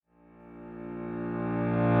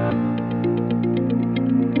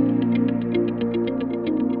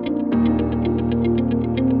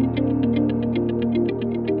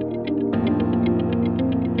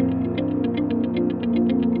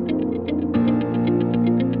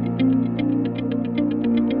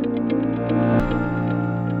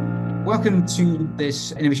welcome to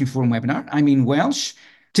this Innovation Forum webinar. I'm Ian Welsh.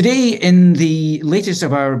 Today, in the latest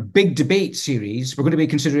of our big debate series, we're going to be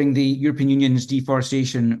considering the European Union's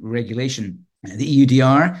Deforestation Regulation. The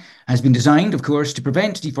EUDR has been designed, of course, to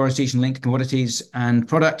prevent deforestation-linked commodities and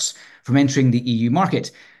products from entering the EU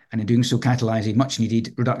market, and in doing so catalyse a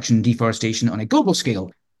much-needed reduction in deforestation on a global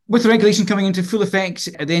scale. With the regulation coming into full effect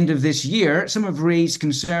at the end of this year, some have raised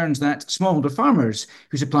concerns that smallholder farmers,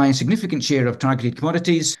 who supply a significant share of targeted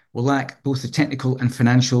commodities, will lack both the technical and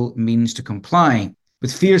financial means to comply.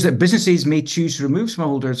 With fears that businesses may choose to remove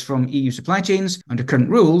smallholders from EU supply chains under current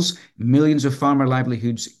rules, millions of farmer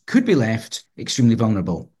livelihoods could be left extremely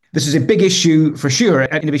vulnerable. This is a big issue for sure.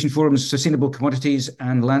 At Innovation Forum's Sustainable Commodities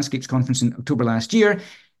and Landscapes Conference in October last year,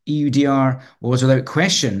 EUDR was without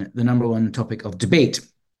question the number one topic of debate.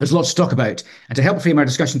 There's lots to talk about. And to help frame our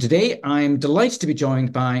discussion today, I'm delighted to be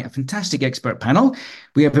joined by a fantastic expert panel.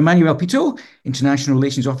 We have Emanuele Pitto, International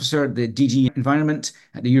Relations Officer at the DG Environment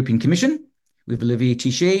at the European Commission. We have Olivier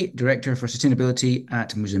Tichit, Director for Sustainability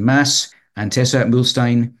at Musim Mas, and Tessa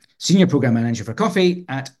Meulensteen, Senior Programme Manager for Coffee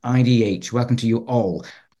at IDH. Welcome to you all.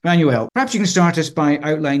 Emanuele, perhaps you can start us by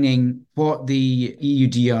outlining what the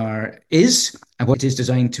EUDR is and what it is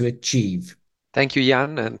designed to achieve. Thank you,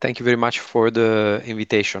 Ian, and thank you very much for the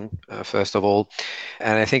invitation, first of all.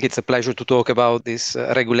 And I think it's a pleasure to talk about this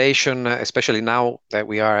regulation, especially now that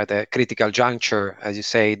we are at a critical juncture. As you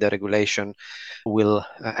say, the regulation will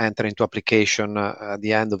enter into application at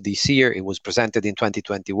the end of this year. It was presented in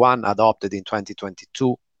 2021, adopted in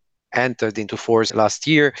 2022. Entered into force last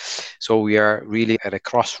year. So we are really at a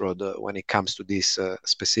crossroad when it comes to this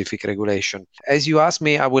specific regulation. As you asked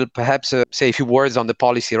me, I will perhaps say a few words on the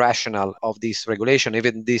policy rationale of this regulation.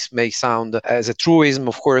 Even this may sound as a truism,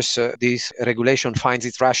 of course, this regulation finds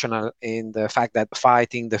its rationale in the fact that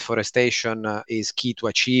fighting deforestation is key to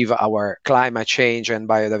achieve our climate change and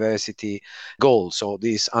biodiversity goals. So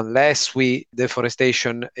this, unless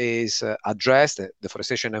deforestation is addressed,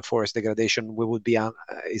 deforestation and forest degradation, we would be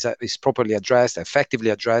is properly addressed,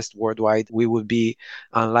 effectively addressed worldwide, we would be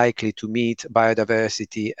unlikely to meet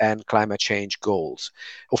biodiversity and climate change goals.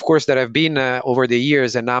 Of course, there have been over the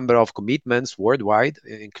years a number of commitments worldwide,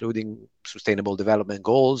 including Sustainable Development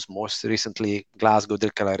Goals, most recently Glasgow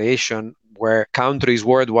Declaration, where countries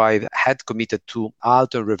worldwide had committed to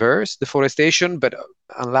halt or reverse deforestation, but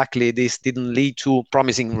unluckily this didn't lead to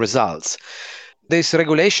promising results. This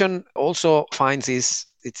regulation also finds its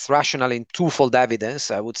rationale in twofold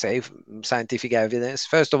evidence, I would say, scientific evidence.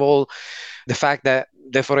 First of all, the fact that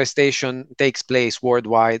deforestation takes place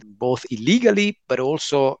worldwide, both illegally, but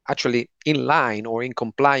also actually in line or in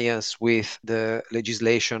compliance with the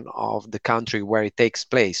legislation of the country where it takes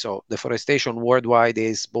place. So deforestation worldwide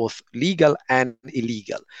is both legal and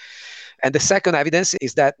illegal. And the second evidence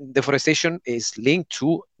is that deforestation is linked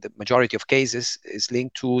to, the majority of cases, is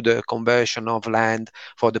linked to the conversion of land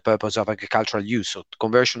for the purpose of agricultural use. So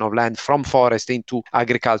conversion of land from forest into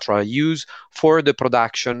agricultural use for the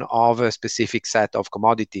production of a specific set of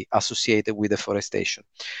commodity associated with deforestation.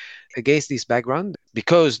 Against this background,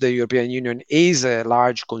 because the European Union is a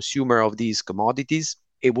large consumer of these commodities,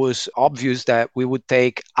 it was obvious that we would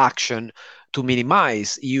take action to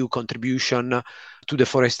minimize EU contribution to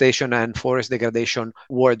deforestation and forest degradation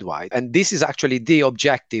worldwide. And this is actually the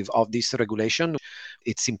objective of this regulation.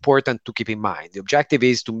 It's important to keep in mind. The objective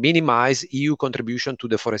is to minimize EU contribution to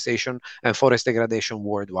deforestation and forest degradation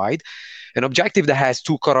worldwide. An objective that has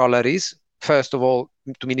two corollaries. First of all,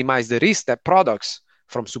 to minimize the risk that products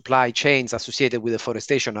from supply chains associated with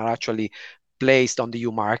deforestation are actually placed on the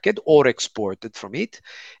EU market or exported from it.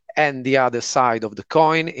 And the other side of the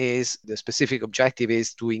coin is the specific objective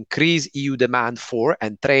is to increase EU demand for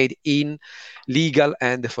and trade in legal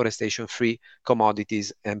and deforestation-free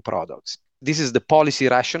commodities and products. This is the policy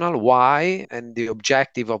rationale, why, and the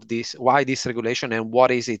objective of this, why this regulation and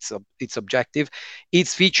what is its objective.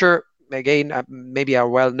 Its feature, again, maybe are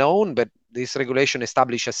well known, but this regulation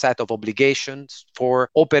establishes a set of obligations for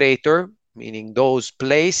operator, meaning those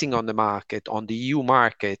placing on the market, on the EU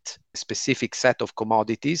market, a specific set of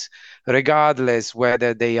commodities, regardless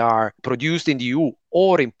whether they are produced in the EU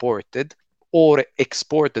or imported or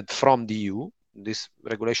exported from the EU. This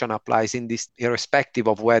regulation applies in this irrespective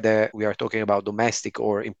of whether we are talking about domestic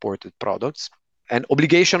or imported products. An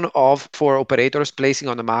obligation for operators placing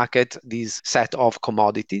on the market this set of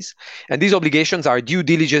commodities. And these obligations are due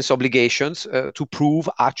diligence obligations to prove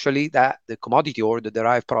actually that the commodity or the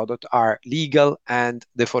derived product are legal and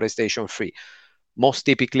deforestation-free. Most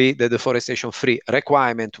typically, the deforestation-free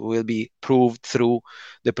requirement will be proved through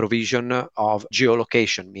the provision of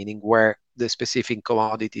geolocation, meaning where the specific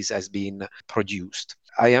commodities has been produced.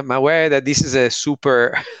 I am aware that this is a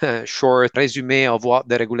super short resume of what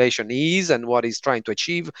the regulation is and what it's trying to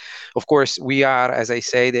achieve. Of course, we are, as I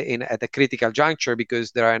said, at a critical juncture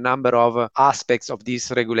because there are a number of aspects of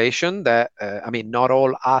this regulation that, not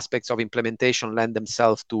all aspects of implementation lend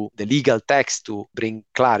themselves to the legal text to bring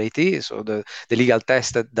clarity. So the legal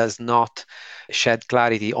text that does not shed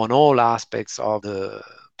clarity on all aspects of the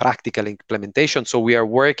practical implementation. So we are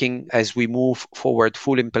working as we move forward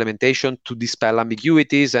full implementation to dispel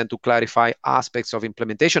ambiguities and to clarify aspects of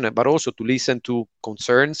implementation, but also to listen to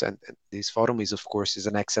concerns. And this forum is, of course,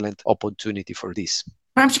 an excellent opportunity for this.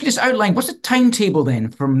 Perhaps you could just outline what's the timetable then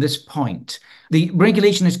from this point? The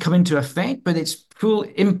regulation has come into effect, but its full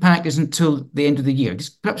impact isn't until the end of the year.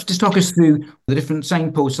 Perhaps just talk us through the different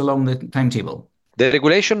signposts along the timetable. The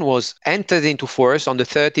regulation was entered into force on the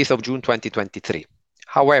 30th of June 2023.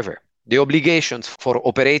 However, the obligations for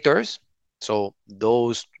operators, so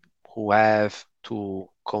those who have to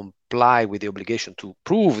comply with the obligation to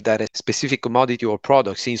prove that a specific commodity or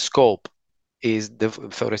products in scope is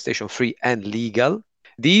deforestation-free and legal,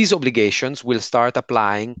 these obligations will start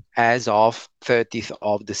applying as of 30th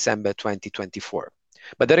of December 2024.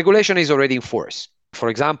 But the regulation is already in force. For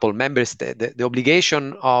example, the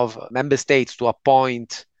obligation of member states to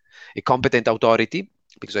appoint a competent authority,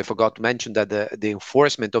 because I forgot to mention that the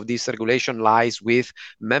enforcement of this regulation lies with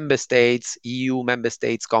member states, EU member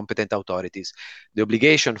states competent authorities. The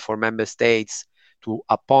obligation for member states to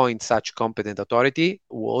appoint such competent authority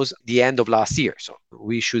was the end of last year. So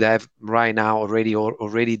we should have right now already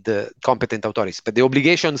the competent authorities. But the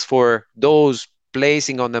obligations for those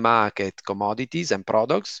placing on the market commodities and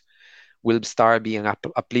products will start being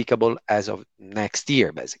applicable as of next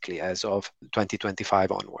year, basically, as of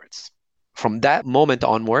 2025 onwards. From that moment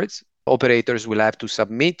onwards, operators will have to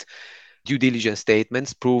submit due diligence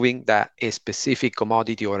statements proving that a specific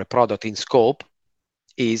commodity or a product in scope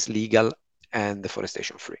is legal and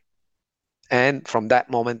deforestation-free. And from that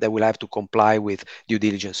moment, they will have to comply with due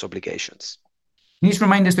diligence obligations. Can you just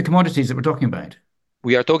remind us the commodities that we're talking about?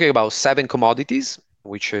 We are talking about 7 commodities,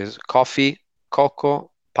 which is coffee,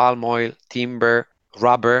 cocoa, palm oil, timber,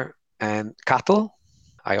 rubber, and cattle.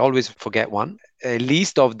 I always forget one. A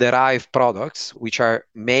list of derived products which are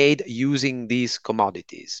made using these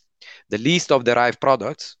commodities. The list of derived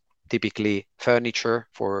products, typically furniture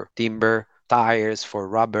for timber, tires for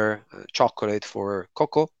rubber, chocolate for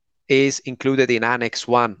cocoa, is included in Annex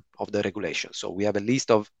 1 of the regulation. So we have a list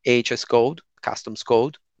of HS code, customs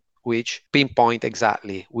code, which pinpoint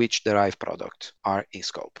exactly which derived products are in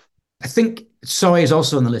scope. I think soy is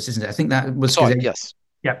also on the list, isn't it? I think that was soy, yes.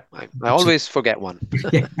 Yeah, I always forget one.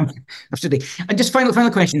 Yeah, absolutely. And just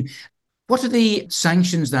final question. What are the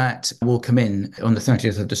sanctions that will come in on the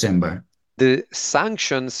 30th of December? The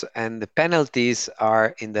sanctions and the penalties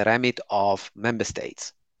are in the remit of member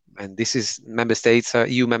states. And this is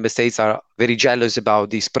EU member states are very jealous about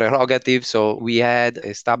this prerogative. So we had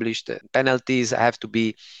established penalties have to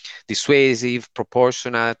be dissuasive,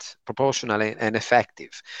 proportional, and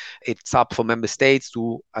effective. It's up for member states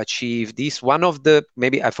to achieve this.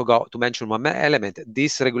 Maybe I forgot to mention one element.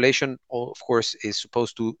 This regulation, of course, is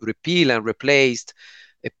supposed to repeal and replace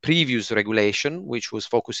a previous regulation, which was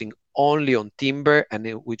focusing only on timber and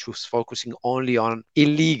which was focusing only on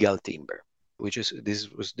illegal timber. This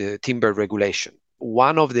was the timber regulation.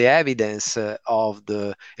 One of the evidence of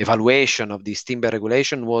the evaluation of this timber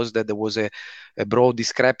regulation was that there was a broad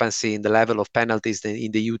discrepancy in the level of penalties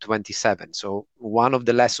in the EU27. So one of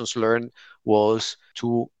the lessons learned was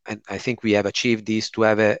and I think we have achieved this, to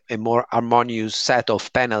have a more harmonious set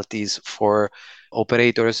of penalties for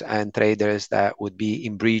operators and traders that would be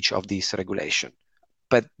in breach of this regulation.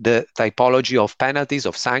 But the typology of penalties,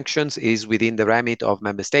 of sanctions, is within the remit of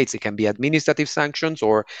member states. It can be administrative sanctions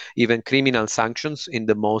or even criminal sanctions in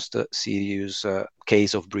the most serious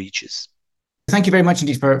case of breaches. Thank you very much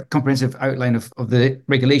indeed for a comprehensive outline of the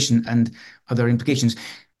regulation and other implications.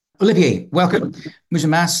 Olivier, welcome. Musim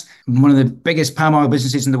Mas, one of the biggest palm oil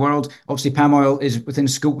businesses in the world. Obviously, palm oil is within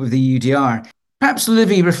scope of the EUDR. Perhaps,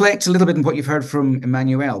 Olivier, reflect a little bit on what you've heard from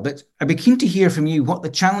Emanuele, but I'd be keen to hear from you what the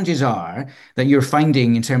challenges are that you're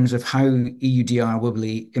finding in terms of how EUDR will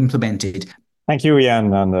be implemented. Thank you,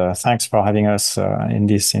 Ian, and thanks for having us in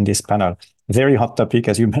this panel. Very hot topic,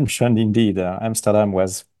 as you mentioned. Indeed, Amsterdam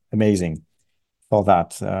was amazing for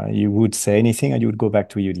that. You would say anything and you would go back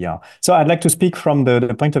to EUDR. So I'd like to speak from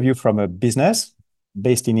the point of view from a business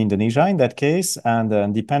based in Indonesia in that case,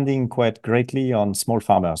 and depending quite greatly on small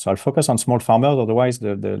farmers. So I'll focus on small farmers, otherwise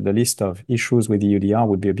the list of issues with EUDR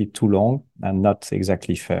would be a bit too long and not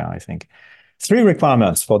exactly fair, I think. Three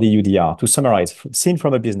requirements for the EUDR, to summarize, seen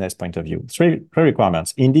from a business point of view. Three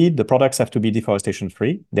requirements. Indeed, the products have to be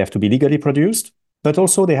deforestation-free. They have to be legally produced, but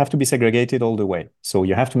also they have to be segregated all the way. So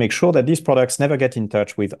you have to make sure that these products never get in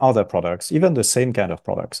touch with other products, even the same kind of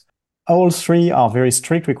products. All three are very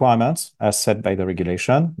strict requirements, as set by the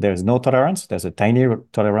regulation. There's no tolerance. There's a tiny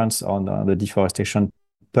tolerance on the deforestation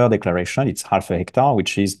per declaration. It's half a hectare,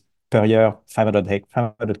 which is per year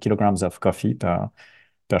 500 kilograms of coffee per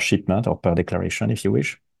shipment, or per declaration, if you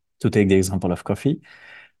wish, to take the example of coffee,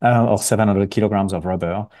 or 700 kilograms of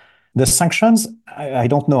rubber. The sanctions, I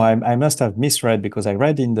don't know, I must have misread, because I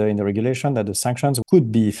read in the regulation that the sanctions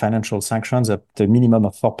could be financial sanctions at the minimum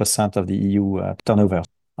of 4% of the EU turnover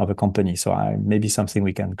of a company. So maybe something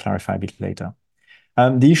we can clarify a bit later.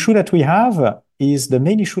 The issue that we have is, the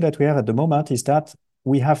main issue that we have at the moment is that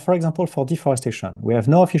we have, for example, for deforestation, we have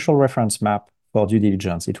no official reference map for due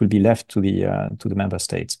diligence. It will be left to the member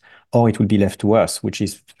states, or it will be left to us, which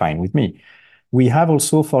is fine with me. We have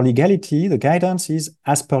also, for legality, the guidance is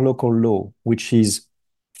as per local law, which is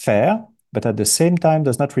fair, but at the same time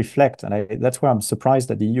does not reflect, and that's where I'm surprised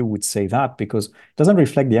that the EU would say that, because it doesn't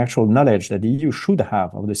reflect the actual knowledge that the EU should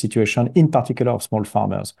have of the situation, in particular of small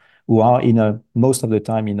farmers, who are most of the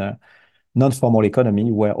time in a non-formal economy,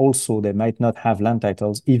 where also they might not have land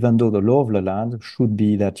titles, even though the law of the land should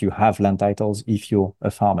be that you have land titles if you're a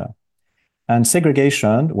farmer. And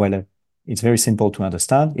segregation, well, it's very simple to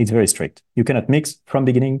understand. It's very strict. You cannot mix from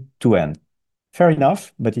beginning to end. Fair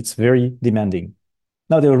enough, but it's very demanding.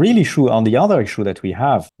 Now, the real issue, on the other issue that we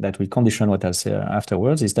have, that will condition what I'll say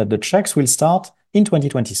afterwards, is that the checks will start in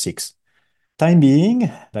 2026. Time being,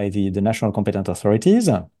 by the national competent authorities,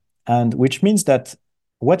 and which means that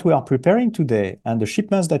what we are preparing today and the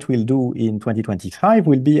shipments that we'll do in 2025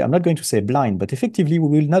 will be, I'm not going to say blind, but effectively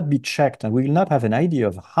we will not be checked, and we will not have an idea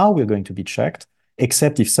of how we're going to be checked,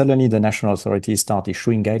 except if suddenly the national authorities start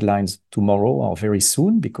issuing guidelines tomorrow or very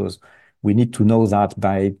soon, because we need to know that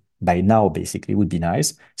by now, basically. It would be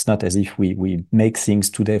nice. It's not as if we make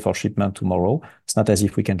things today for shipment tomorrow. It's not as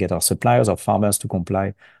if we can get our suppliers or farmers to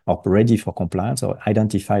comply, or ready for compliance, or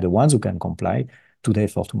identify the ones who can comply today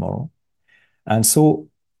for tomorrow. And so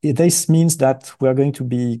this means that we are going to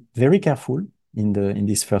be very careful in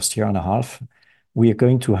this first year and a half. We are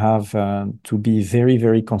going to have to be very,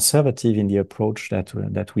 very conservative in the approach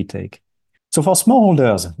that we take. So for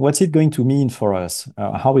smallholders, what's it going to mean for us?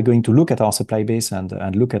 How are we going to look at our supply base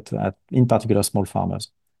and look at, in particular, small farmers?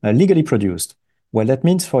 Legally produced. Well, that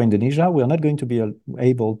means for Indonesia, we are not going to be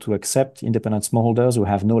able to accept independent smallholders who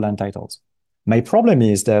have no land titles. My problem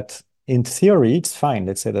is that in theory, it's fine.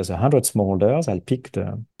 Let's say there's 100 smallholders. I'll pick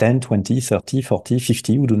the 10, 20, 30, 40,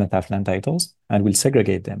 50 who do not have land titles, and we'll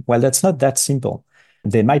segregate them. Well, that's not that simple.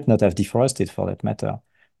 They might not have deforested, for that matter,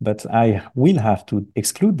 but I will have to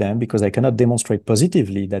exclude them because I cannot demonstrate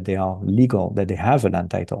positively that they are legal, that they have a land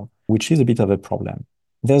title, which is a bit of a problem.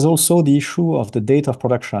 There's also the issue of the date of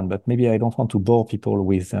production, but maybe I don't want to bore people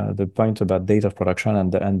with the point about date of production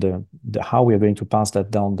and how we are going to pass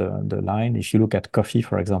that down the line. If you look at coffee,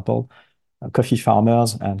 for example, coffee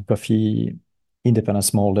farmers and coffee independent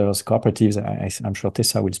smallholders, cooperatives, I'm sure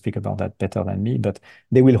Tessa will speak about that better than me, but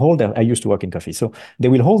they will hold I used to work in coffee, so they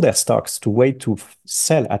will hold their stocks to wait to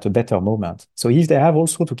sell at a better moment. So if they have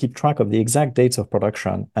also to keep track of the exact dates of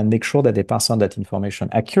production and make sure that they pass on that information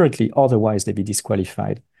accurately, otherwise they'll be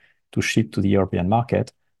disqualified to ship to the European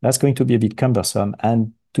market, that's going to be a bit cumbersome.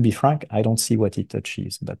 And to be frank, I don't see what it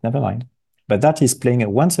achieves, but never mind. But that is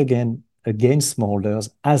playing once again against smallholders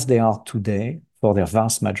as they are today for their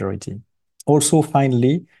vast majority. Also,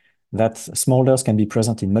 finally, that smallholders can be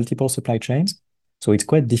present in multiple supply chains. So it's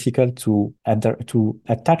quite difficult to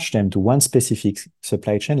attach them to one specific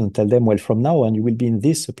supply chain and tell them, well, from now on, you will be in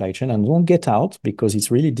this supply chain and don't get out, because it's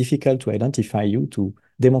really difficult to identify you, to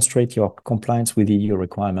demonstrate your compliance with the EU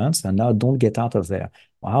requirements, and now don't get out of there.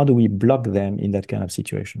 How do we block them in that kind of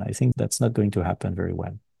situation? I think that's not going to happen very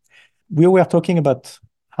well. We were talking about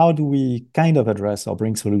how do we kind of address or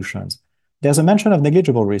bring solutions. There's a mention of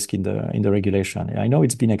negligible risk in the regulation. I know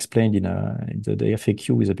it's been explained the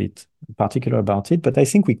FAQ is a bit particular about it, but I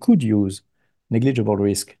think we could use negligible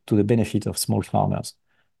risk to the benefit of small farmers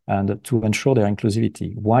and to ensure their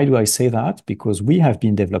inclusivity. Why do I say that? Because we have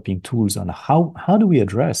been developing tools on how do we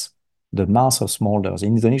address the mass of smallholders.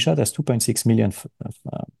 In Indonesia, there's 2.6 million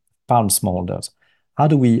palm smallholders. How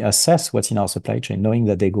do we assess what's in our supply chain, knowing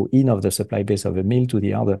that they go in of the supply base of a mill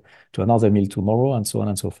to another mill tomorrow, and so on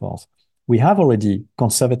and so forth? We have already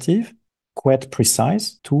conservative, quite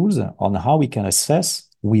precise tools on how we can assess,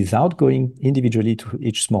 without going individually to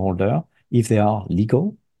each smallholder, if they are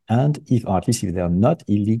legal, and or at least if they are not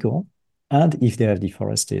illegal, and if they have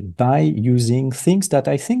deforested by using things that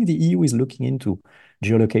I think the EU is looking into,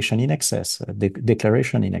 geolocation in excess,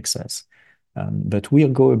 declaration in excess. But we'll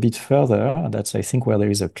go a bit further. That's, I think, where there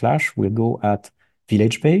is a clash. We'll go at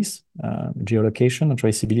village-based geolocation and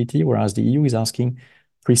traceability, whereas the EU is asking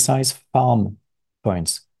precise farm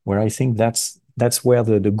points, where I think that's where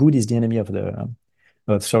the good is the enemy of the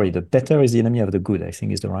the better is the enemy of the good, I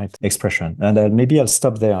think is the right expression. And maybe I'll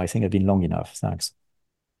stop there. I think I've been long enough. Thanks.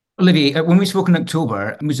 Olivier, when we spoke in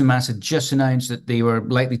October, Musim Mas had just announced that they were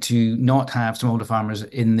likely to not have smallholder farmers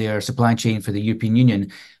in their supply chain for the European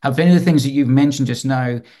Union. Have any of the things that you've mentioned just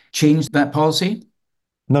now changed that policy?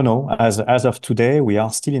 No. As of today, we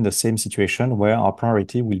are still in the same situation where our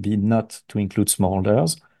priority will be not to include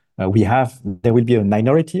smallholders. There will be a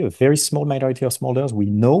minority, a very small minority of smallholders we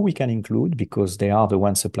know we can include because they are the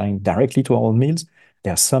ones supplying directly to our own mills.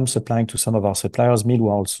 There are some supplying to some of our suppliers' mills who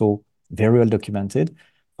are also very well documented.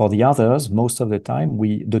 For the others, most of the time,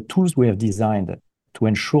 the tools we have designed to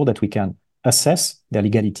ensure that we can assess their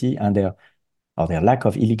legality and their lack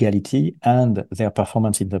of illegality and their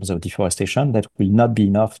performance in terms of deforestation, that will not be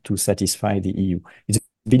enough to satisfy the EU. It's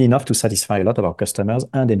been enough to satisfy a lot of our customers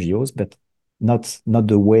and NGOs, but not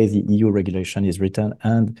the way the EU regulation is written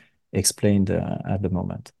and explained at the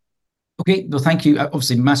moment. Okay, well, thank you.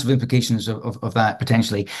 Obviously, massive implications of that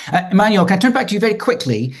potentially. Emanuele, can I turn back to you very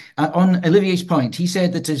quickly on Olivier's point? He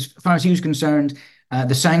said that as far as he was concerned,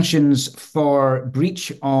 the sanctions for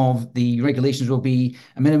breach of the regulations will be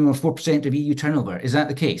a minimum of 4% of EU turnover. Is that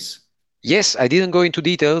the case? Yes, I didn't go into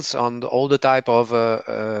details on all the type of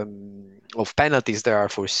penalties that are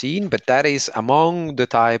foreseen, but that is among the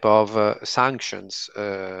type of sanctions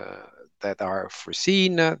that are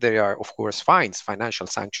foreseen. There are, of course, fines, financial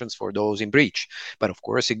sanctions for those in breach. But of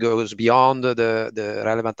course, it goes beyond the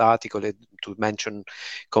relevant article to mention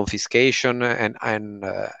confiscation and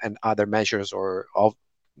other measures or of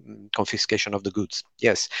confiscation of the goods.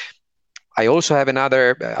 Yes. I also have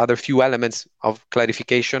other few elements of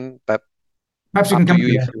clarification, but perhaps we can come to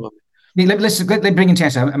you if you want. Let's bring in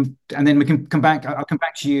Tessa, and then we can come back. I'll come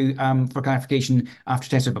back to you for clarification after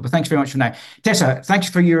Tessa, but thanks very much for now. Tessa, thanks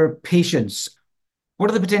for your patience. What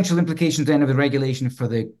are the potential implications then of the regulation for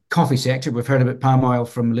the coffee sector? We've heard about palm oil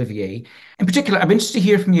from Olivier. In particular, I'm interested to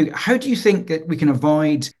hear from you. How do you think that we can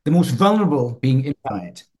avoid the most vulnerable being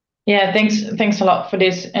impacted? Yeah, thanks a lot for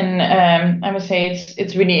this. And I must say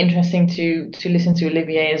it's really interesting to listen to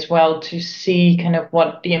Olivier as well, to see kind of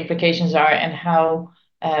what the implications are and how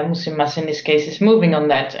Musim Mas in this case is moving on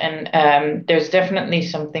that. And there's definitely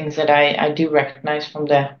some things that I do recognize from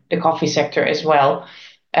the coffee sector as well.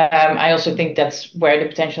 I also think that's where the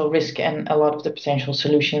potential risk and a lot of the potential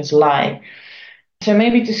solutions lie. So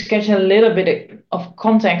maybe to sketch a little bit of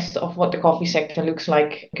context of what the coffee sector looks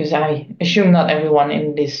like, because I assume not everyone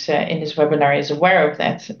in this webinar is aware of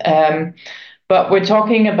that. But we're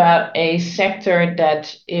talking about a sector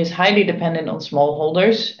that is highly dependent on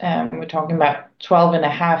smallholders. We're talking about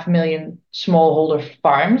 12.5 million smallholder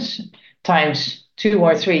farms times 2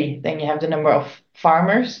 or 3, then you have the number of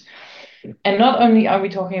farmers. And not only are we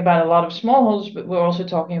talking about a lot of smallholders, but we're also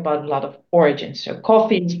talking about a lot of origins. So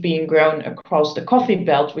coffee is being grown across the coffee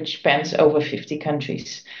belt, which spans over 50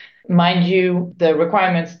 countries. Mind you, the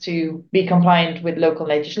requirements to be compliant with local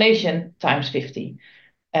legislation times 50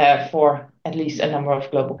 for at least a number of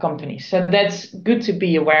global companies. So that's good to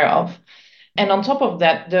be aware of. And on top of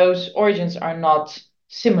that, those origins are not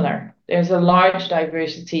similar. There's a large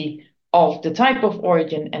diversity of the type of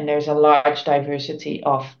origin, and there's a large diversity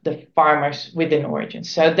of the farmers within origins.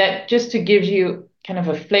 So that just to give you kind of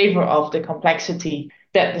a flavor of the complexity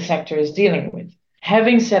that the sector is dealing with.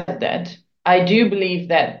 Having said that, I do believe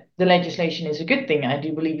that the legislation is a good thing. I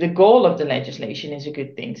do believe the goal of the legislation is a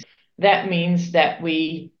good thing. That means that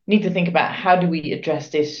we need to think about how do we address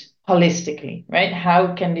this holistically, right?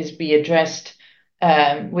 How can this be addressed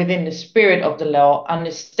within the spirit of the law,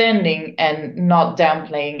 understanding and not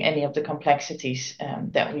downplaying any of the complexities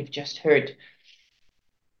that we've just heard.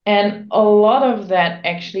 And a lot of that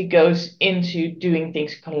actually goes into doing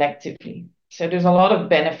things collectively. So there's a lot of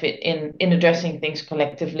benefit in addressing things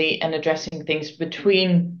collectively and addressing things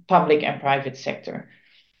between public and private sector.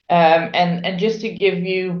 And just to give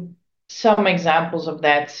you some examples of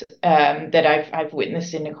that that I've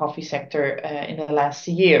witnessed in the coffee sector in the last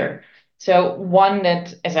year. So one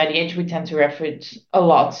that as IDH we tend to reference a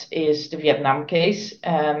lot is the Vietnam case,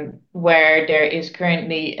 where there is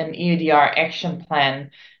currently an EUDR action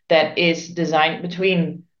plan that is designed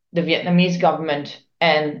between the Vietnamese government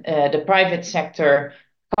and the private sector,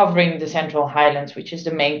 covering the Central Highlands, which is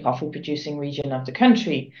the main coffee producing region of the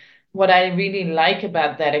country. What I really like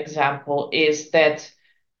about that example is that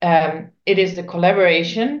it is the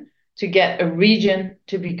collaboration to get a region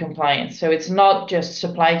to be compliant. So it's not just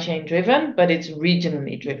supply chain driven, but it's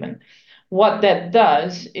regionally driven. What that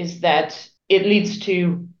does is that it leads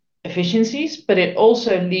to efficiencies, but it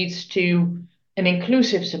also leads to an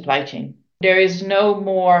inclusive supply chain. There is no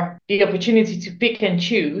more the opportunity to pick and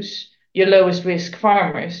choose your lowest risk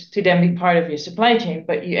farmers to then be part of your supply chain,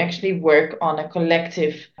 but you actually work on a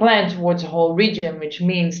collective plan towards a whole region, which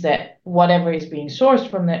means that whatever is being sourced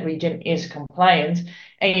from that region is compliant.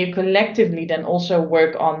 And you collectively then also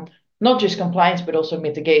work on not just compliance, but also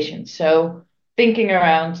mitigation. So thinking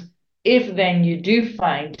around, if then you do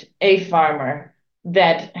find a farmer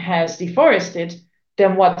that has deforested,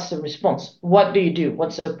 then what's the response? What do you do?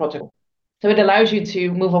 What's the protocol? So it allows you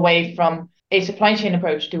to move away from a supply chain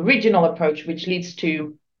approach to a regional approach, which leads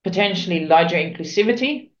to potentially larger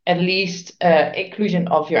inclusivity, at least inclusion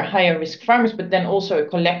of your higher risk farmers, but then also a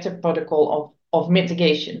collective protocol of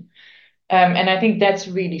mitigation. And I think that's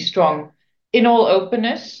really strong. In all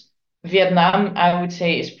openness, Vietnam, I would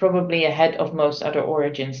say, is probably ahead of most other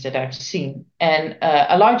origins that I've seen. And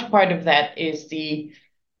a large part of that is the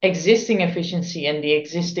existing efficiency and the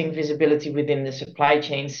existing visibility within the supply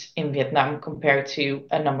chains in Vietnam compared to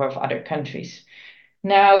a number of other countries.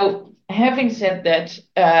 Now, having said that,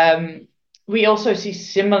 we also see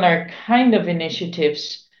similar kind of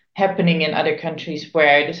initiatives happening in other countries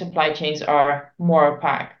where the supply chains are more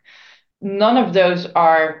opaque. None of those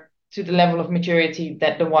are to the level of maturity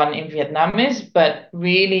that the one in Vietnam is, but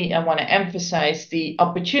really I want to emphasize the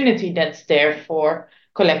opportunity that's there for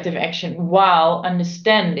collective action while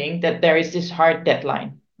understanding that there is this hard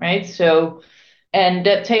deadline, right? So, and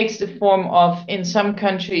that takes the form of, in some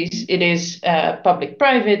countries, it is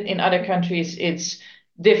public-private. In other countries, it's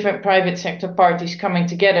different private sector parties coming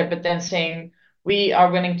together, but then saying, we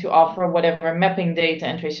are willing to offer whatever mapping data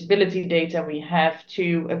and traceability data we have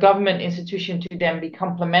to a government institution to then be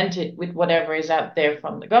complemented with whatever is out there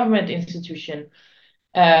from the government institution.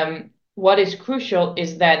 What is crucial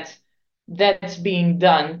is that that's being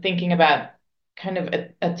done thinking about kind of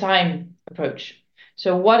a time approach.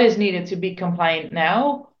 So what is needed to be compliant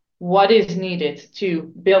now? What is needed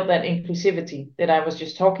to build that inclusivity that I was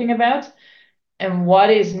just talking about? And what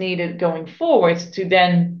is needed going forward to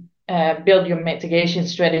then build your mitigation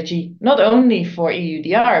strategy, not only for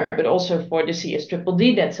EUDR, but also for the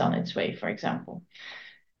CSDDD that's on its way, for example.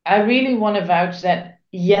 I really want to vouch that,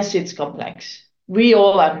 yes, it's complex. We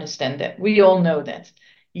all understand that. We all know that.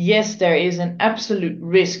 Yes, there is an absolute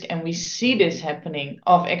risk, and we see this happening,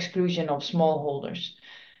 of exclusion of smallholders.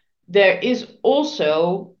 There is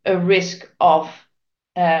also a risk of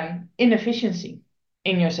inefficiency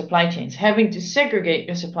in your supply chains. Having to segregate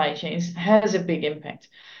your supply chains has a big impact.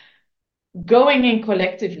 Going in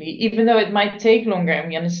collectively, even though it might take longer, and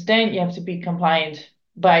we understand you have to be compliant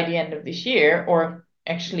by the end of this year, or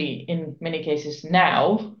actually in many cases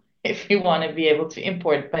now, if you want to be able to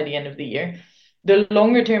import by the end of the year, the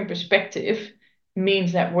longer term perspective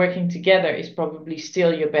means that working together is probably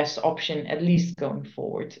still your best option, at least going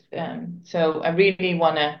forward. So I really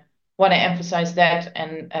want to emphasize that.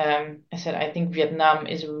 And I said, I think Vietnam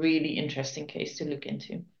is a really interesting case to look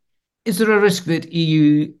into. Is there a risk that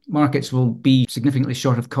EU markets will be significantly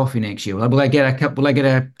short of coffee next year? Will I get a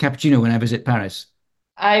cappuccino when I visit Paris?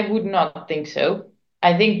 I would not think so.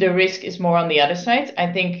 I think the risk is more on the other side.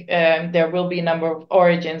 I think there will be a number of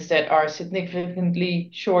origins that are significantly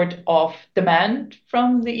short of demand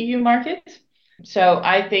from the EU market. So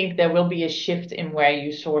I think there will be a shift in where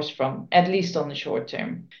you source from, at least on the short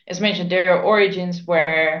term. As mentioned, there are origins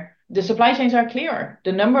where the supply chains are clearer.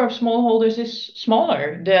 The number of smallholders is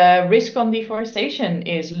smaller. The risk on deforestation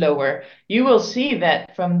is lower. You will see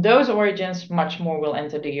that from those origins, much more will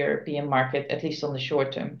enter the European market, at least on the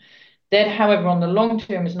short term. That, however, on the long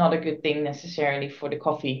term is not a good thing necessarily for the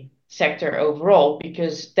coffee sector overall,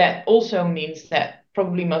 because that also means that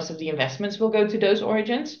probably most of the investments will go to those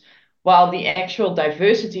origins, while the actual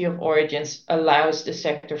diversity of origins allows the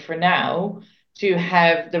sector for now to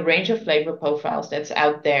have the range of flavor profiles that's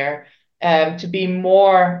out there, to be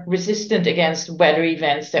more resistant against weather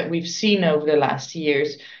events that we've seen over the last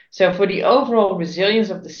years. So for the overall resilience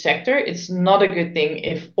of the sector, it's not a good thing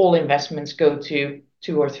if all investments go to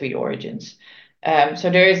 2 or 3 origins. So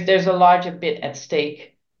there's a larger bit at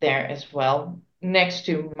stake there as well, next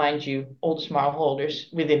to, mind you, all the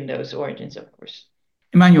smallholders within those origins, of course.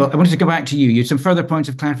 Emanuele, I wanted to go back to you. You had some further points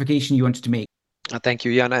of clarification you wanted to make. Thank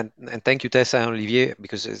you, Ian, and thank you, Tessa and Olivier,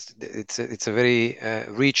 because it's a very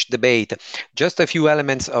rich debate. Just a few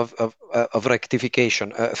elements of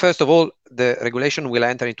rectification. First of all, the regulation will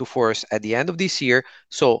enter into force at the end of this year,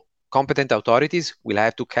 so competent authorities will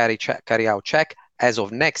have to carry out check as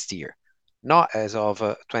of next year, not as of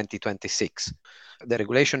 2026. The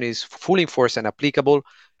regulation is fully enforced and applicable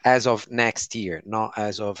as of next year, not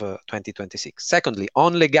as of 2026. Secondly,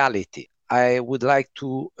 on legality, I would like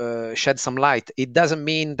to shed some light. It doesn't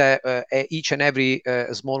mean that each and every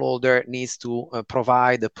smallholder needs to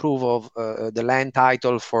provide the proof of the land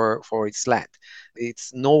title for its land.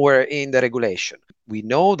 It's nowhere in the regulation. We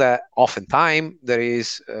know that oftentimes there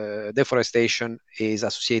is deforestation is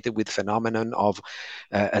associated with phenomenon of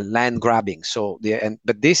land grabbing. So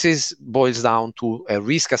but this boils down to a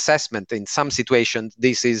risk assessment. In some situations,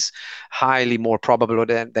 this is highly more probable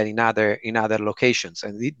than in other locations,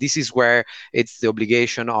 and this is where it's the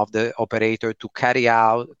obligation of the operator to carry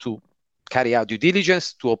out due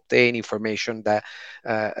diligence to obtain information that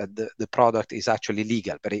the product is actually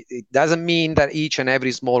legal. But it doesn't mean that each and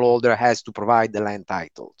every smallholder has to provide the land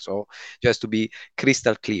title. So just to be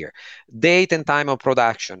crystal clear, date and time of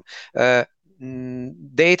production.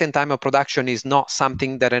 Date and time of production is not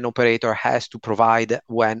something that an operator has to provide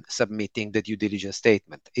when submitting the due diligence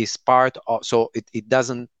statement. It's part of, so it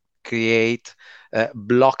doesn't create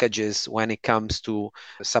blockages when it comes to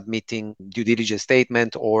submitting due diligence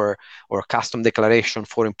statement or custom declaration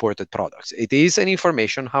for imported products. It is an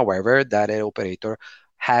information, however, that an operator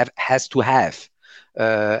has to have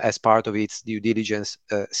as part of its due diligence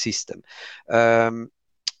system.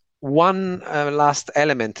 One last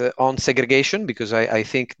element on segregation, because I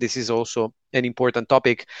think this is also an important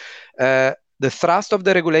topic. The thrust of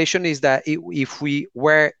the regulation is that if we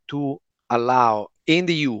were to allow in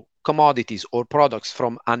the EU commodities or products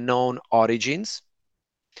from unknown origins,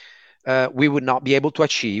 we would not be able to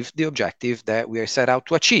achieve the objective that we are set out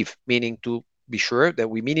to achieve, meaning to be sure that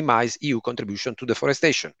we minimize EU contribution to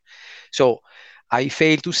deforestation. So I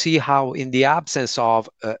fail to see how, in the absence of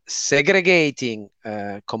segregating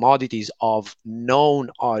commodities of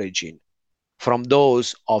known origin from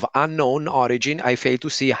those of unknown origin, I fail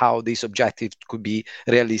to see how this objective could be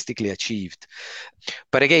realistically achieved.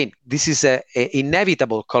 But again, this is an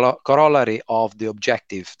inevitable corollary of the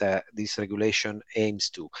objective that this regulation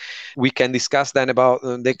aims to. We can discuss then about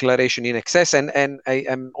declaration in excess, and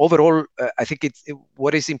overall, I think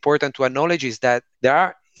what is important to acknowledge is that there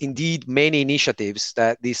are indeed many initiatives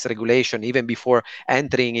that this regulation, even before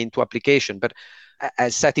entering into application, but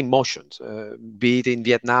as set in motion, be it in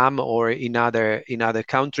Vietnam or in other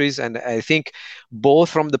countries. And I think both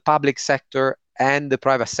from the public sector and the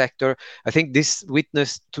private sector, I think this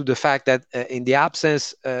witness to the fact that in the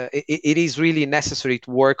absence, it is really necessary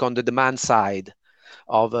to work on the demand side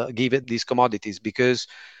of given these commodities, because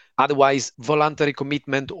otherwise voluntary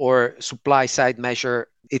commitment or supply side measure,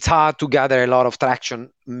 it's hard to gather a lot of traction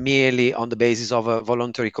merely on the basis of a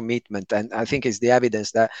voluntary commitment. And I think it's the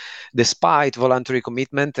evidence that despite voluntary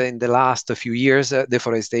commitment in the last few years,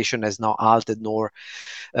 deforestation has not halted nor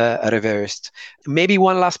reversed. Maybe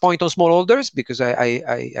one last point on smallholders, because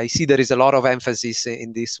I see there is a lot of emphasis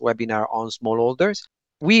in this webinar on smallholders.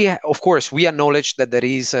 Of course, we acknowledge that there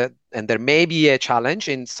is and there may be a challenge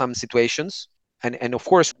in some situations. And of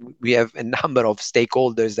course, we have a number of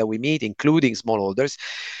stakeholders that we meet, including smallholders,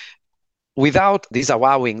 without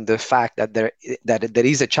disavowing the fact that there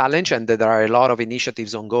is a challenge and that there are a lot of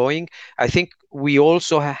initiatives ongoing. I think we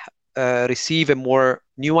also receive a more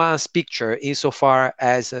nuanced picture insofar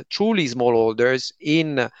as truly smallholders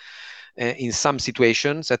in some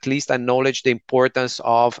situations at least acknowledge the importance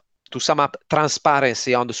of, to sum up,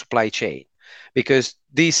 transparency on the supply chain. Because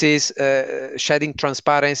this is shedding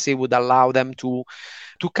transparency would allow them to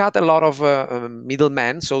cut a lot of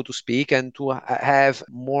middlemen, so to speak, and to have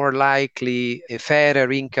more likely a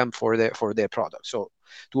fairer income for their product. So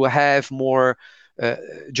to have more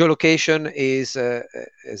geolocation is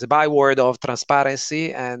a byword of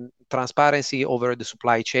transparency, and transparency over the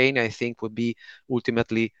supply chain, I think, would be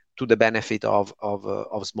ultimately to the benefit of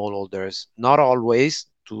smallholders, not always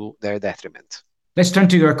to their detriment. Let's turn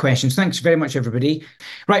to your questions. Thanks very much, everybody.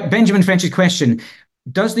 Right, Benjamin French's question.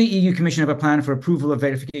 Does the EU Commission have a plan for approval of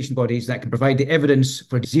verification bodies that can provide the evidence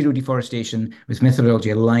for zero deforestation with methodology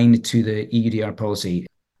aligned to the EUDR policy?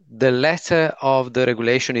 The letter of the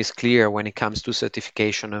regulation is clear when it comes to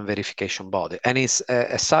certification and verification body. And it's,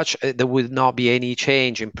 as such, there will not be any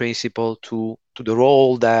change in principle to the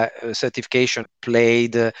role that certification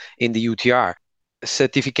played in the UTR.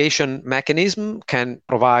 Certification mechanism can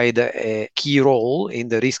provide a key role in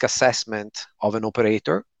the risk assessment of an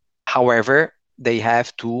operator. However, they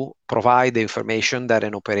have to provide the information that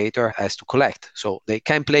an operator has to collect. So they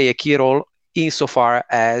can play a key role insofar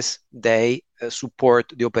as they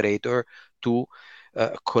support the operator to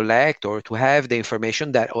collect or to have the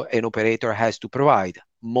information that an operator has to provide,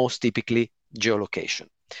 most typically geolocation.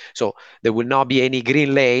 So there will not be any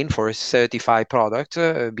green lane for certified products,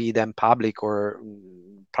 be them public or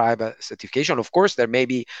private certification. Of course, there may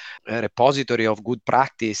be a repository of good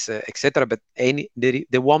practice, etc., but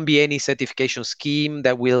there won't be any certification scheme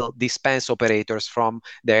that will dispense operators from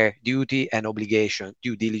their duty and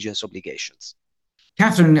due diligence obligations.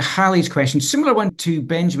 Catherine Halley's question, similar one to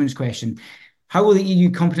Benjamin's question. How will the EU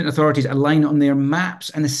competent authorities align on their maps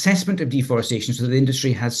and assessment of deforestation so that the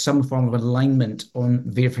industry has some form of alignment on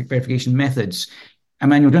verification methods?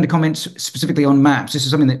 Emanuele, do you want to comment specifically on maps? This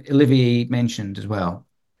is something that Olivier mentioned as well.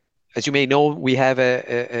 As you may know, we have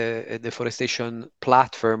a deforestation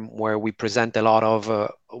platform where we present a lot of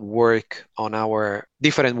work on our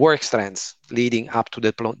different work strands leading up to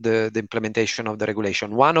the implementation of the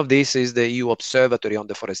regulation. One of these is the EU Observatory on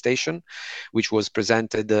Deforestation, which was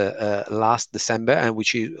presented last December and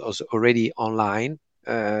which was already online.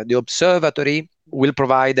 The observatory will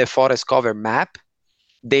provide a forest cover map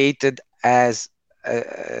dated as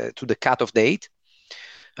to the cutoff date.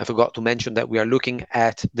 I forgot to mention that we are looking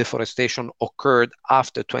at deforestation occurred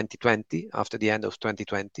after 2020, after the end of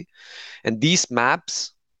 2020. And these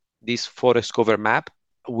maps, this forest cover map,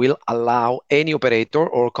 will allow any operator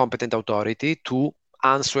or competent authority to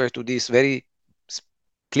answer to these very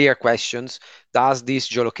clear questions. Does this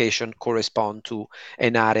geolocation correspond to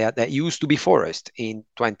an area that used to be forest in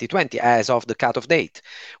 2020 as of the cutoff date?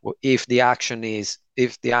 If the answer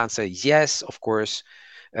is yes, of course,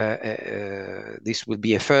 this will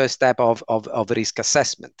be a first step of risk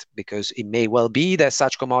assessment, because it may well be that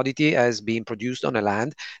such commodity has been produced on a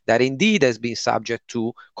land that indeed has been subject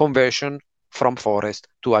to conversion from forest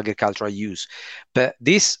to agricultural use. But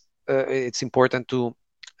this, it's important to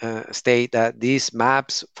state that these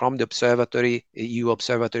maps from the observatory, EU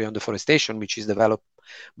Observatory on Deforestation, which is developed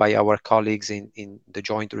by our colleagues in the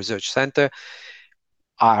Joint Research Center,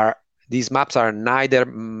 these maps are neither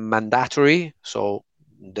mandatory, so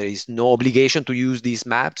there is no obligation to use these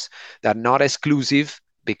maps. They're not exclusive,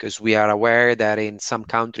 because we are aware that in some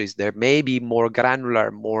countries there may be more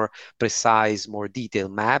granular, more precise, more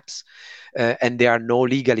detailed maps, and they are no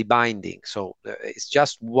legally binding. So it's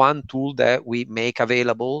just one tool that we make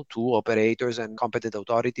available to operators and competent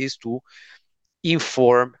authorities to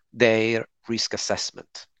inform their risk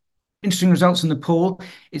assessment. Interesting results in the poll.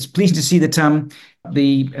 It's pleasing to see that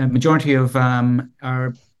the majority of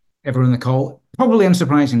everyone on the call, probably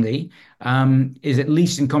unsurprisingly, is at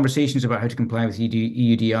least in conversations about how to comply with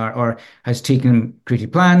EUDR, or has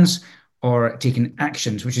created plans or taken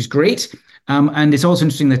actions, which is great. And it's also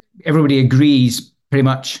interesting that everybody agrees pretty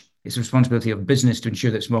much it's the responsibility of business to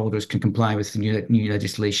ensure that smallholders can comply with the new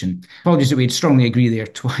legislation. Apologies that we'd strongly agree there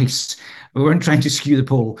twice. We weren't trying to skew the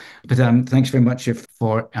poll, but thanks very much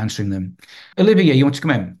for answering them. Olivier, you want to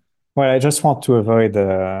come in? Well, I just want to avoid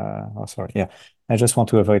I just want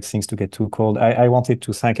to avoid things to get too cold. I wanted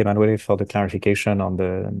to thank Emanuele for the clarification on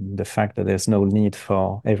the fact that there's no need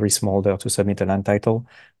for every smallholder to submit a land title.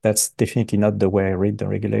 That's definitely not the way I read the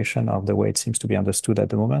regulation, or the way it seems to be understood at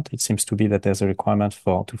the moment. It seems to be that there's a requirement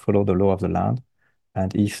to follow the law of the land.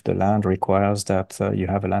 And if the land requires that you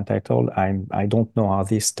have a land title, I don't know how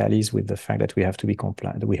this tallies with the fact that we have to be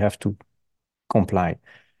compliant. We have to comply.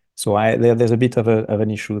 So there's a bit of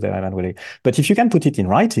an issue there, Emanuele. But if you can put it in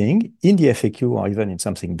writing, in the FAQ, or even in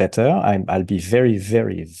something better, I'll be very,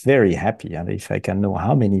 very, very happy. And if I can know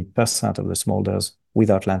how many % of the smallholders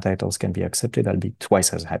without land titles can be accepted, I'll be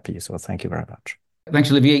twice as happy. So thank you very much.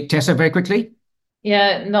 Thanks, Olivier. Tessa, very quickly.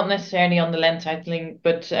 Yeah, not necessarily on the land titling,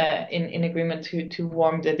 but in agreement to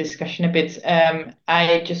warm the discussion a bit.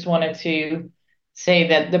 I just wanted to say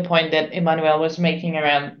that the point that Emanuele was making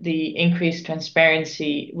around the increased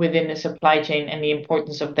transparency within the supply chain and the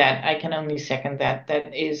importance of that, I can only second that.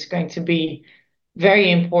 That is going to be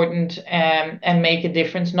very important and make a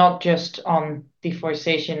difference, not just on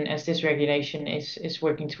deforestation as this regulation is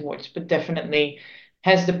working towards, but definitely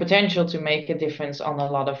has the potential to make a difference on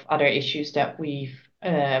a lot of other issues that we've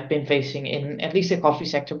been facing in at least the coffee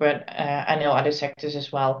sector, but I know other sectors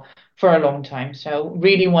as well, for a long time. So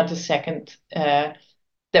really want to second that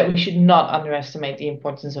we should not underestimate the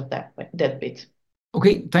importance of that bit.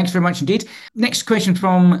 Okay, thanks very much indeed. Next question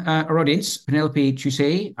from our audience, Penelope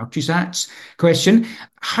Chusat's question.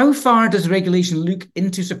 How far does the regulation look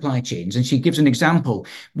into supply chains? And she gives an example.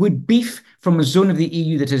 Would beef from a zone of the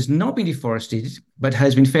EU that has not been deforested, but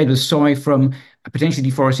has been fed with soy from a potentially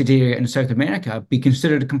deforested area in South America, be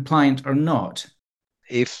considered compliant or not?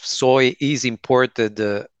 If soy is imported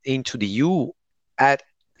into the EU, at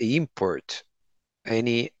the import,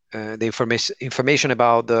 the information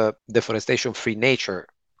about the deforestation-free nature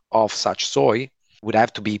of such soy would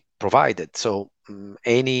have to be provided. So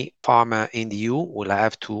any farmer in the EU will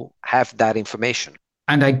have to have that information.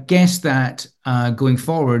 And I guess that going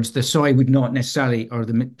forwards, the soy would not necessarily, or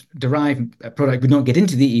the derived product would not get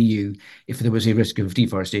into the EU if there was a risk of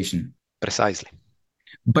deforestation. Precisely.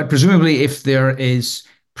 But presumably, if there is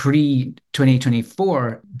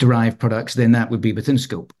pre-2024 derived products, then that would be within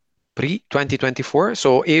scope. Pre-2024?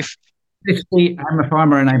 So if I'm a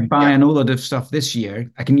farmer and I buy an load of stuff this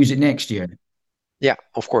year, I can use it next year. Yeah,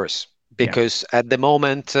 of course. Because at the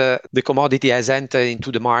moment, the commodity has entered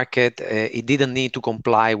into the market, it didn't need to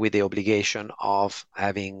comply with the obligation of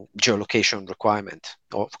having geolocation requirement,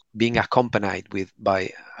 of being accompanied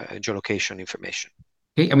by geolocation information.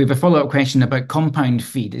 Okay, and we have a follow-up question about compound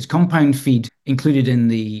feed. Is compound feed included in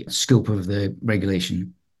the scope of the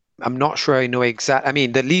regulation? I'm not sure I know exactly. I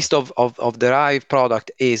mean, the list of derived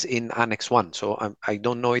product is in Annex 1, so I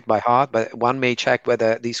don't know it by heart, but one may check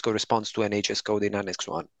whether this corresponds to an HS code in Annex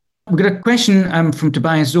 1. We've got a question from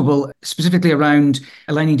Tobias Zobel, specifically around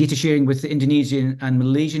aligning data sharing with the Indonesian and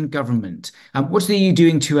Malaysian government. What's the EU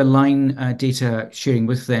doing to align data sharing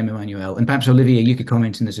with them, Emanuele? And perhaps Olivier, you could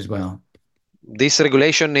comment on this as well. This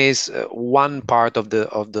regulation is one part of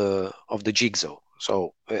the jigsaw.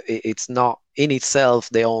 So it's not in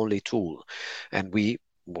itself the only tool. And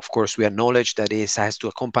of course, we acknowledge that it has to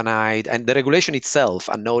accompany, and the regulation itself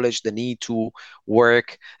acknowledge the need to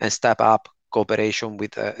work and step up cooperation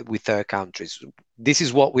with third countries. This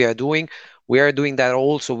is what we are doing. We are doing that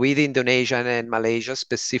also with Indonesia and Malaysia,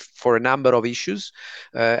 specific for a number of issues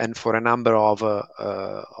and for a number of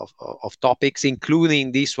topics,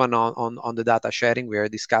 including this one on the data sharing. We are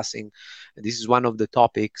discussing. This is one of the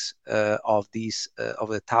topics of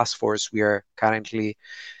the task force we are currently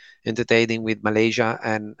entertaining with Malaysia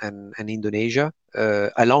and Indonesia,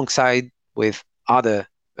 alongside with other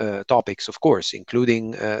topics, of course,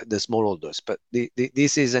 including the smallholders. But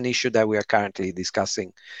this is an issue that we are currently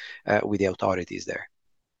discussing with the authorities there.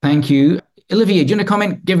 Thank you. Olivier, do you want to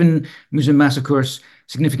comment, given Musim Mas, of course,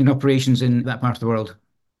 significant operations in that part of the world?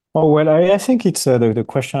 Oh, well, I think it's the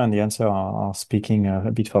question and the answer are speaking a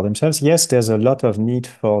bit for themselves. Yes, there's a lot of need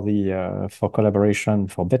for collaboration,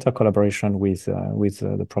 for better collaboration with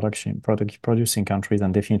the producing countries,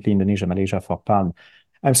 and definitely Indonesia, Malaysia for palm.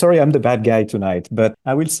 I'm sorry, I'm the bad guy tonight, but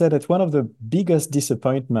I will say that one of the biggest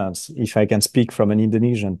disappointments, if I can speak from an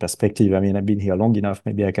Indonesian perspective, I mean, I've been here long enough,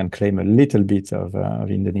 maybe I can claim a little bit of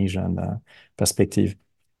Indonesian perspective.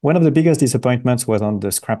 One of the biggest disappointments was on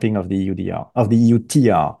the scrapping of the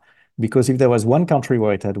EUDR, because if there was one country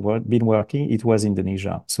where it had been working, it was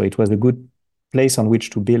Indonesia. So it was a good place on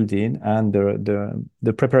which to build in, and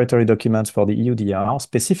the preparatory documents for the EUDR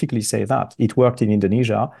specifically say that it worked in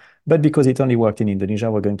Indonesia, but because it only worked in Indonesia,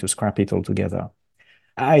 we're going to scrap it altogether.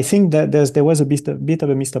 I think that there was a bit of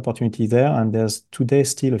a missed opportunity there, and there's today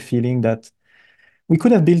still a feeling that we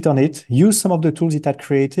could have built on it, use some of the tools it had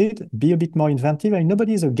created, be a bit more inventive. I mean,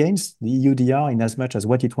 nobody is against the EUDR in as much as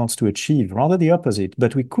what it wants to achieve, rather the opposite.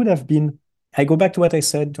 But we could have been, I go back to what I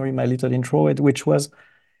said during my little intro, which was,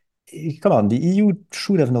 come on, the EU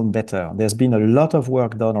should have known better. There's been a lot of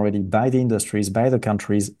work done already by the industries, by the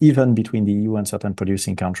countries, even between the EU and certain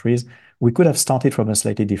producing countries. We could have started from a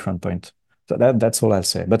slightly different point. So that's all I'll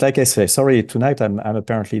say. But like I say, sorry, tonight I'm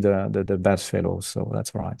apparently the bad fellow, so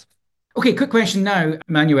that's all right. Okay, quick question now,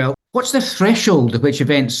 Emanuele. What's the threshold at which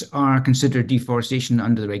events are considered deforestation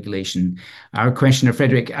under the regulation? Our questioner,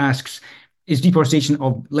 Frederick, asks, is deforestation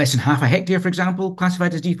of less than half a hectare, for example,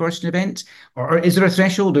 classified as deforestation event? Or is there a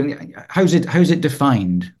threshold? And how's it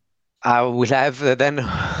defined? I will have then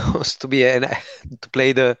to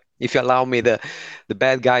play the, if you allow me, the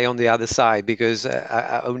bad guy on the other side, because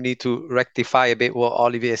I will need to rectify a bit what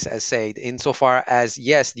Olivier has said. Insofar as,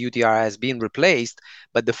 yes, the EUDR has been replaced,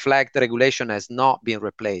 but the flagged regulation has not been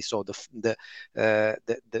replaced. So the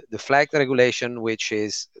flagged regulation, which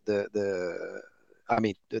is there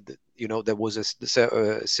was a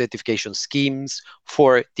certification schemes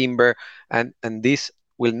for timber, and this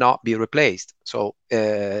will not be replaced. So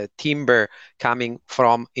timber coming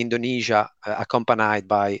from Indonesia accompanied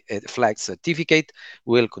by a flag certificate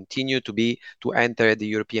will continue to enter the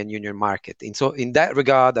European Union market. And so in that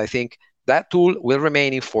regard, I think that tool will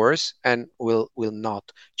remain in force and will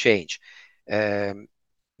not change.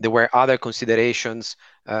 There were other considerations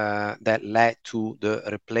that led to the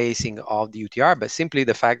replacing of the EUDR, but simply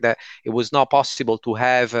the fact that it was not possible to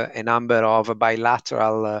have a number of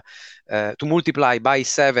bilateral, to multiply by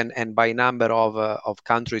 7 and by number of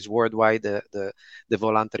countries worldwide, the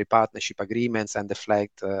voluntary partnership agreements and the flag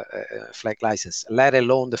license, let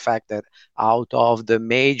alone the fact that out of the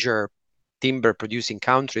major timber producing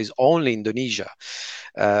countries, only Indonesia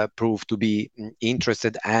proved to be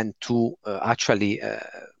interested and to actually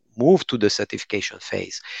move to the certification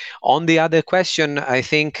phase. On the other question, I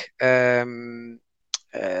think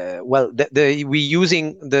we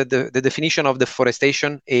using the definition of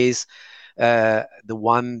deforestation is the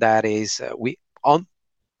one that is on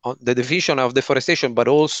the definition of deforestation, but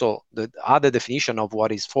also the other definition of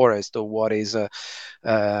what is forest or what is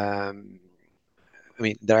I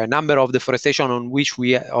mean, there are a number of deforestation on which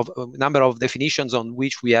number of definitions on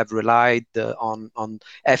which we have relied on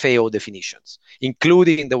FAO definitions,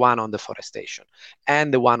 including the one on deforestation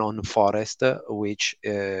and the one on forest, which,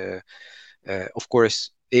 of course,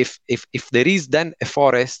 if there is then a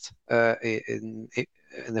forest, and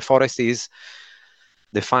the forest is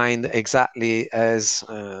defined exactly as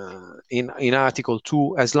in Article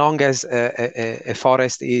 2, as long as a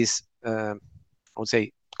forest is, I would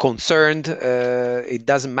say, concerned, it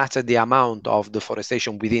doesn't matter the amount of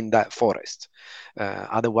deforestation within that forest.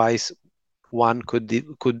 Otherwise, one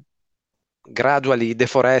could gradually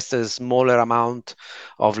deforest a smaller amount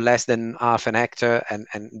of less than half an hectare, and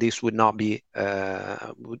this would not be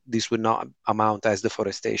this would not amount as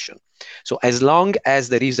deforestation. So as long as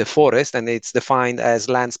there is a forest and it's defined as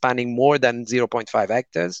land spanning more than 0.5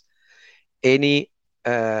 hectares, any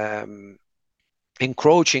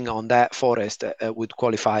encroaching on that forest would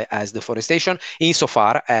qualify as deforestation,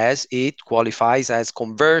 insofar as it qualifies as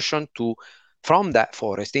conversion from that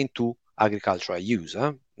forest into agricultural use.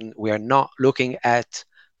 We are not looking at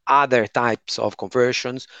other types of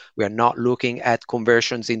conversions. We are not looking at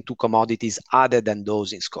conversions into commodities other than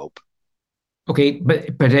those in scope. Okay, but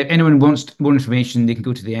if anyone wants more information, they can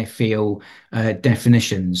go to the FAO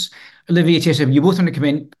definitions. Olivier, Tessa, you both want to come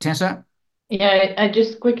in. Tessa? Yeah, I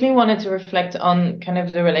just quickly wanted to reflect on kind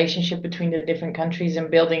of the relationship between the different countries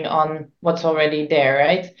and building on what's already there,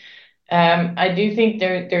 right? I do think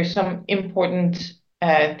there's some important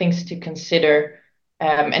things to consider,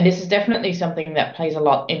 and this is definitely something that plays a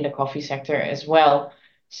lot in the coffee sector as well.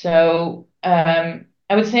 So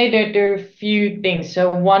I would say there are a few things. So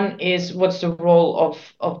one is, what's the role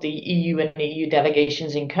of the EU and the EU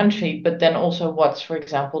delegations in country, but then also what's, for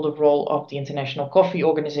example, the role of the International Coffee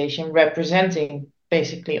Organization representing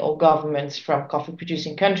basically all governments from coffee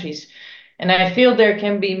producing countries. And I feel there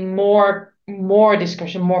can be more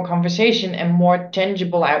discussion, more conversation, and more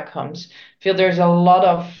tangible outcomes. I feel there's a lot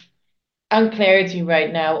of unclarity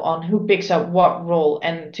right now on who picks up what role.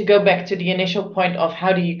 And to go back to the initial point of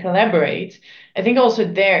how do you collaborate, I think also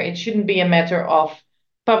there it shouldn't be a matter of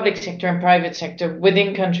public sector and private sector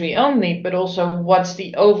within country only, but also what's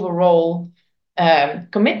the overall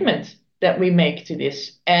commitment that we make to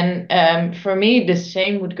this. And for me, the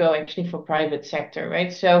same would go actually for private sector,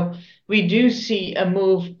 right? So we do see a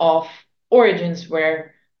move of origins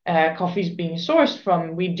where coffee is being sourced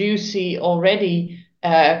from. We do see already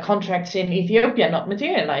contracts in Ethiopia not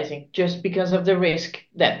materializing just because of the risk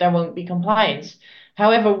that there won't be compliance.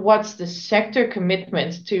 However, what's the sector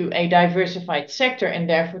commitment to a diversified sector and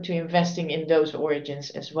therefore to investing in those origins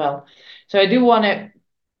as well? So I do want to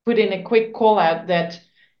put in a quick call out that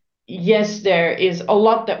yes, there is a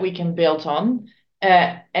lot that we can build on.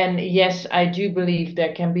 And yes, I do believe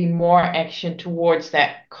there can be more action towards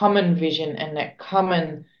that common vision and that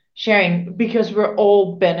common sharing, because we're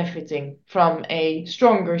all benefiting from a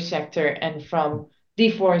stronger sector and from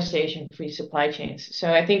deforestation-free supply chains.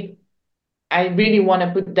 So I think I really want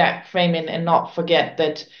to put that frame in and not forget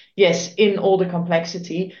that, yes, in all the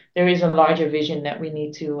complexity, there is a larger vision that we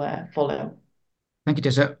need to follow. Thank you,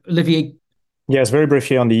 Tessa. Olivier? Yes, very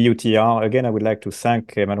briefly on the EUDR. Again, I would like to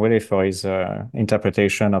thank Emanuele for his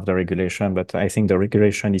interpretation of the regulation, but I think the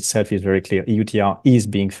regulation itself is very clear. EUDR is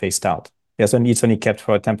being phased out. It's only kept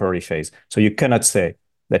for a temporary phase. So you cannot say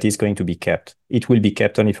that it's going to be kept. It will be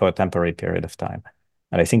kept only for a temporary period of time.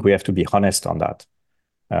 And I think we have to be honest on that.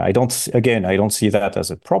 I don't see that as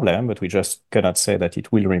a problem, but we just cannot say that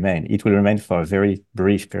it will remain. It will remain for a very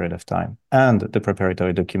brief period of time. And the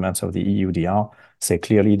preparatory documents of the EUDR say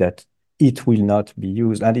clearly that it will not be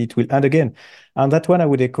used, and it will. And again, on that one, I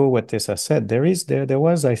would echo what Tessa said. There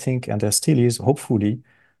was, I think, and there still is, hopefully,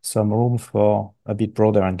 some room for a bit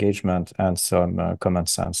broader engagement and some common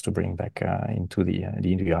sense to bring back into the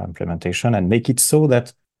EUDR implementation and make it so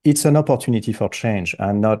that it's an opportunity for change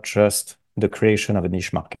and not just the creation of a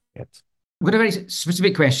niche market. I've got a very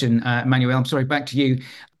specific question, Emanuele. I'm sorry, back to you.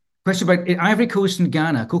 Question about Ivory Coast and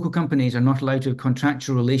Ghana. Cocoa companies are not allowed to have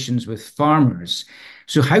contractual relations with farmers.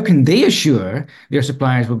 So how can they assure their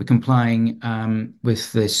suppliers will be complying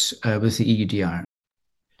with this with the EUDR?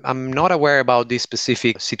 I'm not aware about this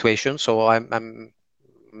specific situation, so I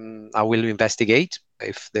will investigate.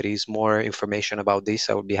 If there is more information about this,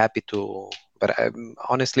 I would be happy to. But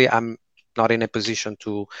honestly, I'm not in a position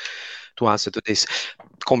to answer to this.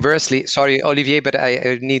 Conversely, sorry, Olivier, but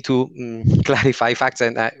I need to clarify facts,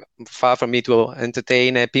 and far from me to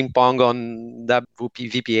entertain a ping pong on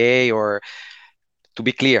VPA. Or to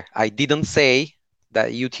be clear, I didn't say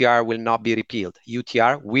that UTR will not be repealed.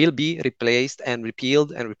 UTR will be replaced and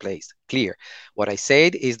repealed and replaced. Clear. What I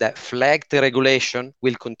said is that flagged regulation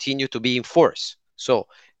will continue to be in force. So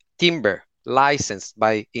timber licensed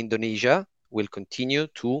by Indonesia will continue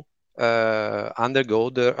to undergo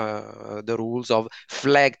the rules of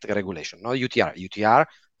flagged regulation, not UTR. UTR,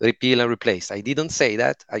 repeal and replace. I didn't say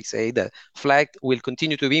that. I say that flagged will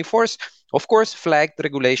continue to be in force. Of course, flagged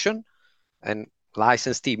regulation and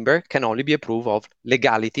licensed timber can only be approved of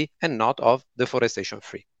legality and not of deforestation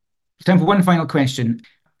free. Time for one final question.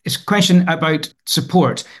 It's a question about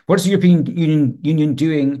support. What is the European Union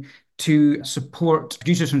doing to support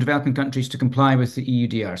producers from developing countries to comply with the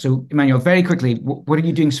EUDR? So, Emanuele, very quickly, what are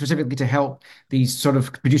you doing specifically to help these sort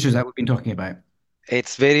of producers that we've been talking about?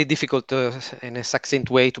 It's very difficult in a succinct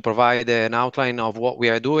way to provide an outline of what we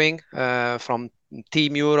are doing, from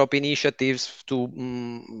Team Europe initiatives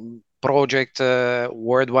to project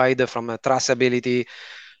worldwide, from a traceability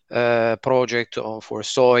project for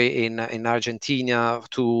soy in Argentina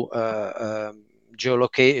to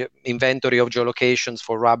inventory of geolocations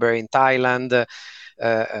for rubber in Thailand,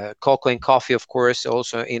 cocoa and coffee, of course,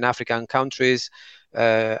 also in African countries,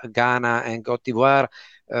 Ghana and Cote d'Ivoire.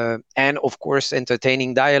 And of course,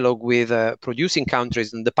 entertaining dialogue with producing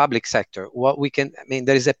countries in the public sector.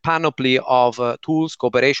 There is a panoply of tools,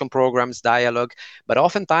 cooperation programs, dialogue, but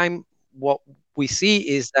oftentimes what we see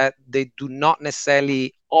is that they do not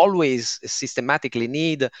necessarily always systematically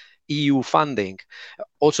need EU funding.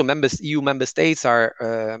 Also, EU member states are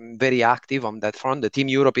very active on that front. The Team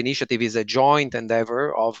Europe initiative is a joint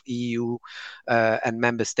endeavor of EU and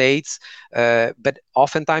member states, but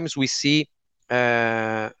oftentimes we see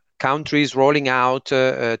countries rolling out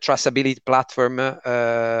a traceability platform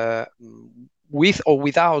with or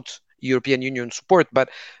without European Union support, but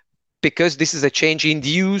because this is a change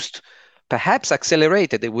induced, perhaps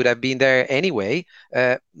accelerated, it would have been there anyway.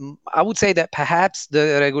 I would say that perhaps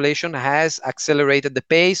the regulation has accelerated the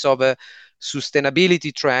pace of a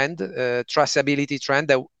sustainability trend, traceability trend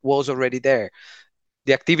that was already there.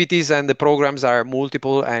 The activities and the programs are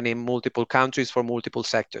multiple and in multiple countries for multiple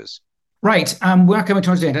sectors. Right. We're coming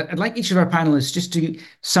towards the end. I'd like each of our panelists just to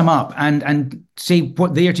sum up and say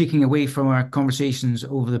what they are taking away from our conversations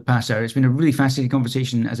over the past hour. It's been a really fascinating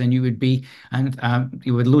conversation, as I knew it would be, and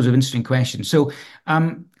with loads of interesting questions. So,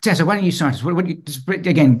 Tessa, why don't you start us?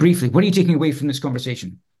 Again, briefly, what are you taking away from this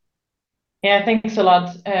conversation? Yeah, thanks a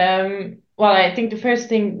lot. Well, I think the first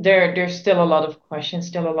thing, there's still a lot of questions,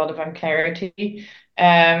 still a lot of unclarity.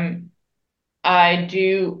 I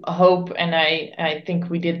do hope, and I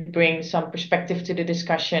think we did bring some perspective to the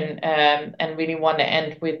discussion, and really want to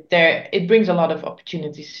end with it brings a lot of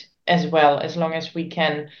opportunities as well, as long as we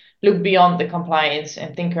can look beyond the compliance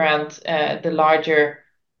and think around the larger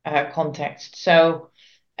context. So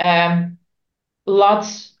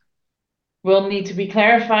lots will need to be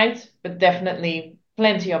clarified, but definitely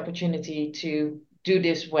plenty opportunity to do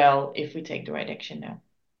this well if we take the right action now.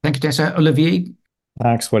 Thank you, Tessa. Olivier?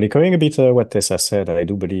 Thanks. Well, echoing a bit what Tessa said, I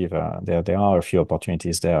do believe there are a few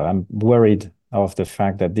opportunities there. I'm worried of the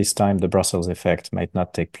fact that this time the Brussels effect might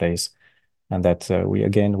not take place, and that we're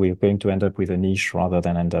going to end up with a niche rather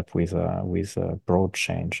than end up with broad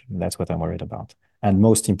change. That's what I'm worried about. And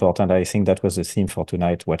most important, I think that was the theme for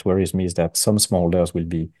tonight. What worries me is that some smallholders will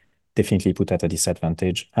be definitely put at a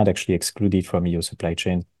disadvantage and actually excluded from EU supply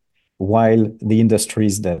chain, while the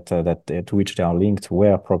industries to which they are linked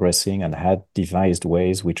were progressing and had devised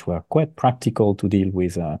ways which were quite practical to deal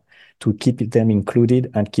with, to keep them included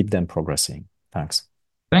and keep them progressing. Thanks.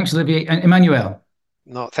 Thanks, Olivier. And Emanuele?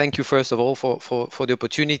 No, thank you first of all for the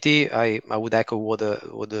opportunity. I would echo what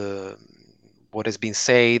has been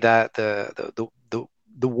said, that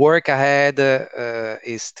the work ahead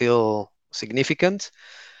is still significant.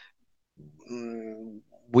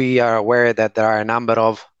 We are aware that there are a number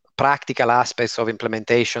of practical aspects of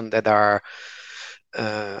implementation that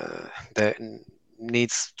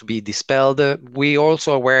needs to be dispelled. We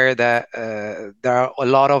also aware that there are a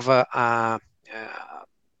lot of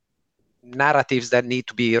narratives that need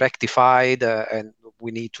to be rectified, and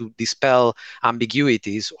we need to dispel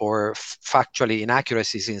ambiguities or factually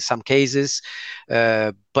inaccuracies in some cases.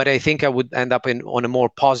 But I think I would end up on a more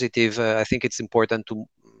positive. I think it's important to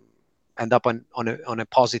end up on a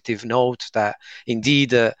positive note, that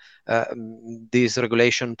indeed this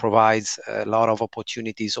regulation provides a lot of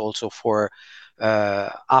opportunities also for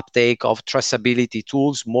uptake of traceability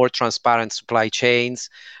tools, more transparent supply chains.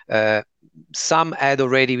 Some had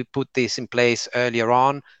already put this in place earlier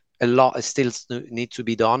on. A lot still needs to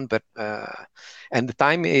be done, but and the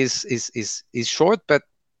time is short, but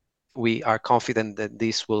we are confident that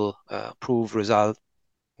this will prove result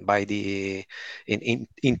by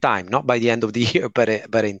in time, not by the end of the year, but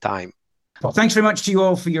in time. Well, thanks very much to you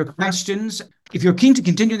all for your questions. If you're keen to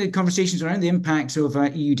continue the conversations around the impacts of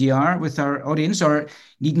EUDR with our audience, or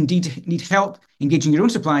need help engaging your own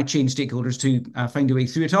supply chain stakeholders to find a way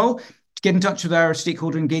through it all, get in touch with our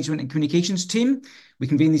stakeholder engagement and communications team. We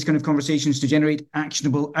convene these kind of conversations to generate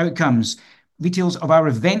actionable outcomes. Details of our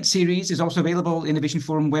event series is also available on the Innovation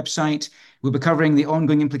Forum website. We'll be covering the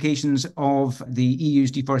ongoing implications of the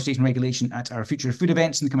EU's deforestation regulation at our future food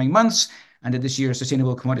events in the coming months, and at this year's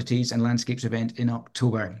Sustainable Commodities and Landscapes event in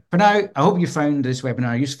October. For now, I hope you found this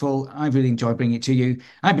webinar useful. I've really enjoyed bringing it to you.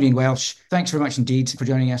 I've been Ian Welsh. Thanks very much indeed for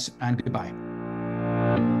joining us, and goodbye.